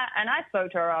like that, and I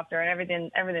spoke to her after,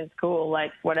 and everything's cool,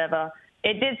 like, whatever.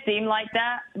 It did seem like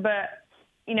that, but,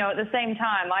 you know, at the same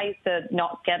time, I used to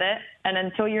not get it, and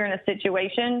until you're in a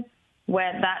situation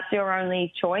where that's your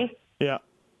only choice, yeah,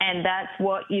 and that's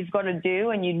what you've got to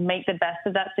do, and you make the best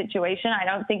of that situation, I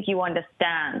don't think you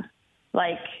understand.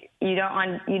 Like, you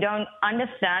don't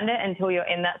understand it until you're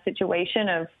in that situation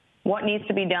of what needs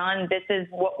to be done. This is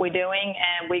what we're doing,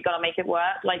 and we got to make it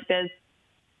work. Like,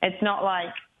 it's not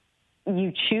like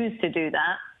you choose to do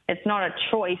that. It's not a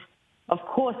choice. Of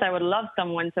course, I would love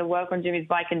someone to work on Jimmy's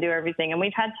bike and do everything. And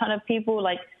we've had a ton of people,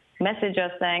 like, message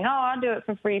us saying, oh, I'll do it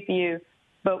for free for you.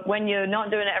 But when you're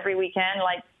not doing it every weekend,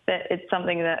 like, it's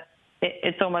something that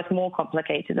it's almost more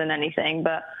complicated than anything.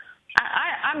 But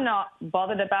I'm not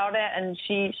bothered about it. And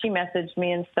she messaged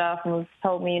me and stuff and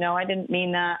told me, you know, I didn't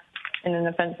mean that in an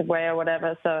offensive way or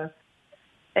whatever. So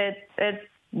it's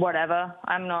whatever.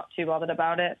 I'm not too bothered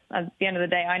about it. At the end of the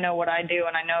day, I know what I do,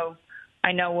 and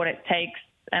I know what it takes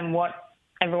and what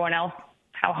everyone else,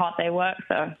 how hard they work.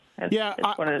 So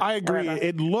I agree. Whatever.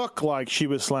 It looked like she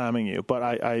was slamming you, but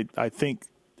I think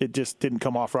it just didn't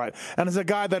come off right. And as a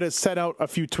guy that has sent out a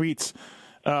few tweets,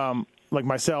 like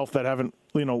myself, that haven't,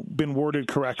 you know, been worded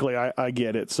correctly, I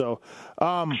get it. So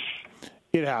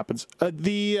it happens.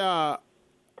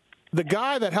 The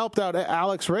guy that helped out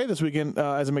Alex Ray this weekend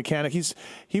as a mechanic,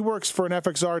 he works for an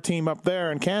FXR team up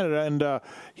there in Canada, and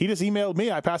he just emailed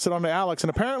me. I passed it on to Alex, and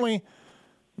apparently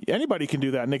anybody can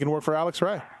do that, and they can work for Alex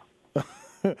Ray.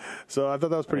 So I thought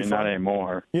that was pretty fun. Not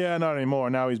anymore. Yeah, not anymore.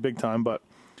 Now he's big time, but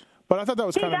I thought that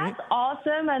was kind of neat. That's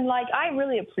awesome, and, like, I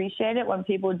really appreciate it when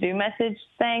people do message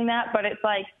saying that, but it's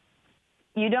like,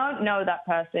 you don't know that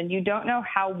person. You don't know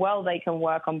how well they can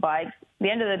work on bikes. At the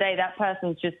end of the day, that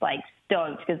person's just, like,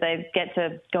 stoked because they get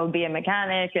to go be a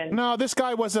mechanic. And no, this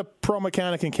guy was a pro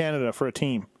mechanic in Canada for a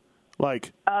team.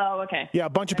 Like, oh, okay. Yeah, a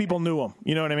bunch of people knew him.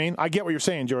 You know what I mean? I get what you're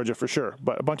saying, Georgia, for sure.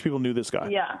 But a bunch of people knew this guy.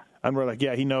 Yeah. And we're like,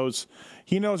 yeah, he knows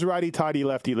righty, tighty,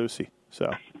 lefty, loosey. So.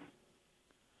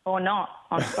 Or not,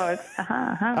 I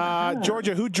suppose.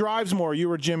 Georgia, who drives more,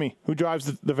 you or Jimmy? Who drives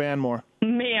the van more?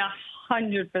 Me,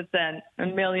 100%, a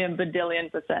million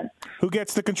badillion %. Who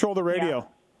gets to control the radio?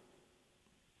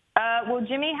 Yeah. Well,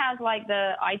 Jimmy has, like,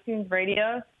 the iTunes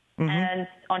radio and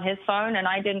on his phone, and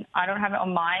I don't have it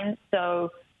on mine.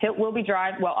 So I'll be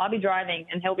driving,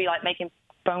 and he'll be, like, making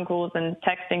phone calls and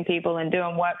texting people and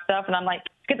doing work stuff, and I'm like,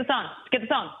 skip the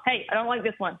song. Hey, I don't like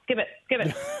this one. Skip it.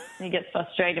 And he gets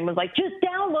frustrated and was like, just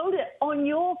download it on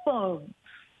your phone.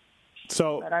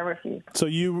 But I refuse. So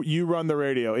you run the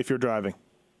radio if you're driving?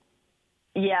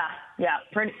 Yeah,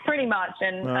 pretty much.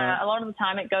 And a lot of the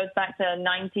time it goes back to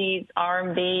 90s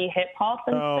R&B, hip-hop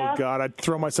and stuff. Oh, God, I'd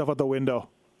throw myself out the window.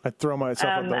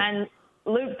 And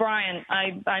Luke Bryan,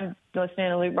 I'm listening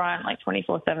to Luke Bryan like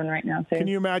 24/7 right now, too. Can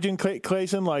you imagine,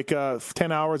 Clason, like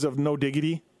 10 hours of no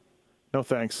diggity? No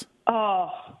thanks.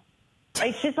 Oh,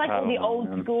 it's just like all the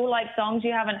old school, like, songs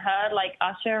you haven't heard, like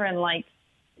Usher in, like,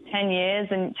 10 years,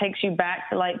 and it takes you back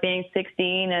to, like, being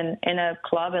 16 and in a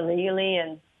club illegally.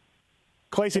 And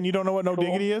Clason, you don't know what no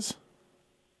diggity is?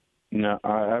 No,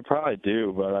 I probably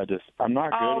do, but I'm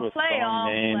not good with song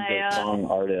names or song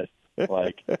artists.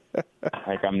 Like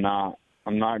I'm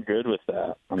not good with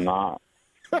that. I'm not.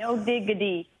 No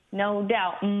diggity, no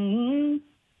doubt. Mm-hmm.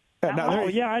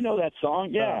 Yeah, I know that song.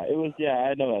 Yeah,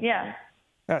 I know that song.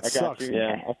 That sucks.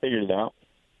 Yeah, I figured it out.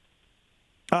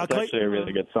 It's actually a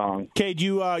really good song. Cade,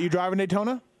 you driving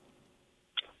Daytona?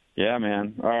 Yeah,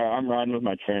 man. I'm riding with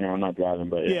my trainer. I'm not driving,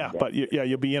 but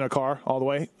you'll be in a car all the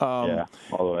way. Yeah,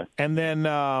 all the way. And then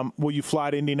will you fly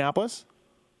to Indianapolis?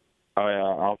 Oh yeah,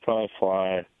 I'll probably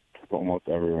fly almost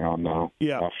every round now.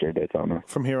 Yeah, after Daytona.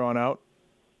 From here on out.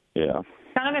 Yeah.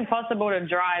 It's kind of impossible to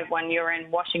drive when you're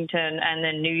in Washington and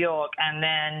then New York and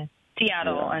then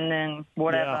Seattle and then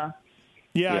whatever.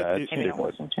 Yeah,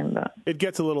 Washington, but it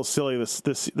gets a little silly.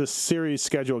 This series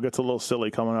schedule gets a little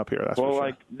silly coming up here. That's for sure.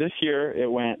 Like this year,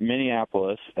 it went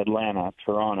Minneapolis, Atlanta,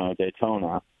 Toronto,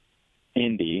 Daytona,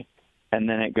 Indy, and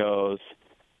then it goes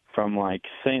from like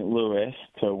St. Louis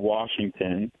to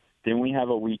Washington. Then we have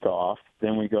a week off.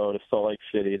 Then we go to Salt Lake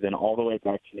City. Then all the way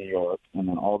back to New York, and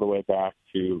then all the way back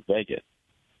to Vegas.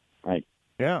 Like,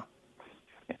 yeah.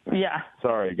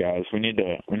 Sorry, guys. We need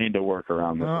to work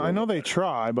around this. I know they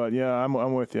try, but yeah,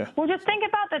 I'm with you. Well, just think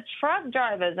about the truck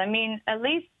drivers. I mean, at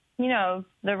least the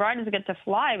riders get to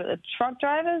fly, but the truck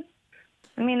drivers,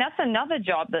 I mean, that's another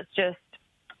job that's just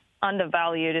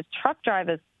undervalued. Is truck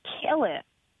drivers kill it.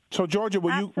 So, Georgia,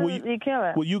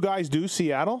 will you guys do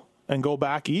Seattle and go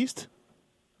back east,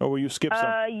 or will you skip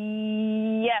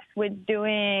some? Yes, we're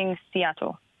doing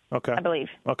Seattle. Okay. I believe.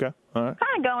 Okay. All right.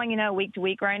 Kind of going, week to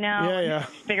week right now. Yeah.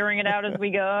 Figuring it out as we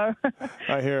go.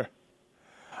 I hear.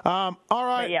 All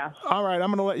right. But yeah. All right. I'm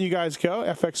going to let you guys go.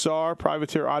 FXR,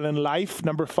 Privateer Island Life,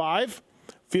 number 5.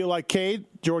 Feel like Cade,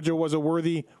 Georgia was a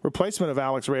worthy replacement of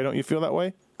Alex Ray. Don't you feel that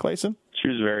way, Clason? She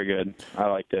was very good. I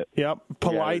liked it. Yep.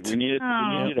 Polite. Yeah, we needed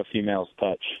a female's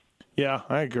touch. Yeah,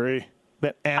 I agree.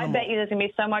 That animal. I bet you there's going to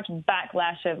be so much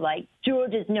backlash of,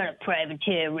 Georgia's not a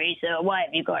privateer racer. Why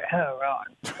have you got her on?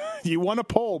 You won a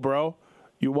poll, bro.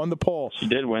 You won the poll. She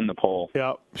did win the poll.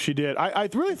 Yeah, she did. I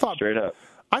really thought. Straight up.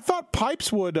 I thought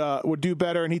Pipes would do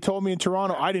better, and he told me in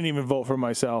Toronto I didn't even vote for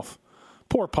myself.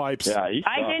 Poor Pipes. Yeah,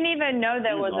 I didn't even know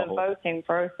there was a voting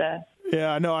process.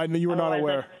 Yeah, no, I knew you were not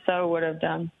aware. So would have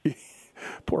done.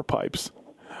 Poor Pipes.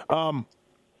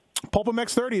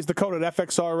 PulpMX30 is the code at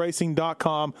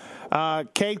FXRRacing.com.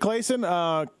 Cade,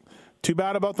 Clason, too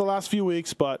bad about the last few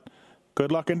weeks, but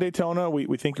good luck in Daytona.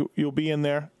 We think you'll be in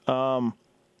there. You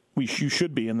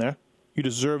should be in there. You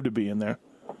deserve to be in there.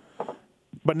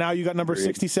 But now you got number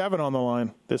 67 on the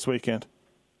line this weekend.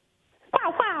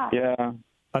 Wow. Yeah.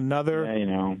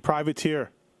 Another privateer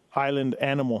island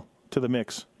animal to the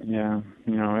mix. Yeah,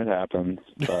 it happens,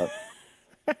 but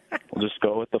we'll just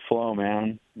go with the flow,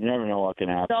 man. You never know what can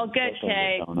happen. It's all good,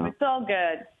 Cade. It's all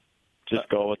good. Just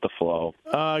go with the flow.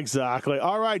 Exactly.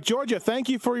 All right, Georgia, thank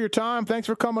you for your time. Thanks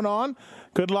for coming on.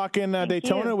 Good luck in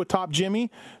Daytona with Top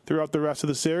Jimmy throughout the rest of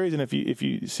the series. And if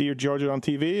you see your Georgia on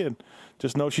TV, and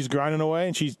just know she's grinding away,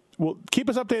 and will keep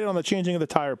us updated on the changing of the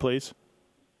tire, please.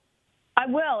 I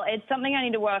will. It's something I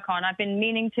need to work on. I've been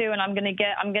meaning to, and I'm gonna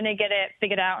get it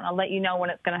figured out, and I'll let you know when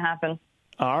it's gonna happen.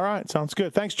 All right, sounds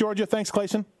good. Thanks, Georgia. Thanks,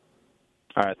 Clason.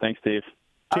 All right, thanks, Steve.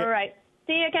 All right.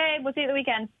 See you, Cade. We'll see you at the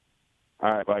weekend.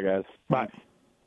 All right, bye, guys. Bye.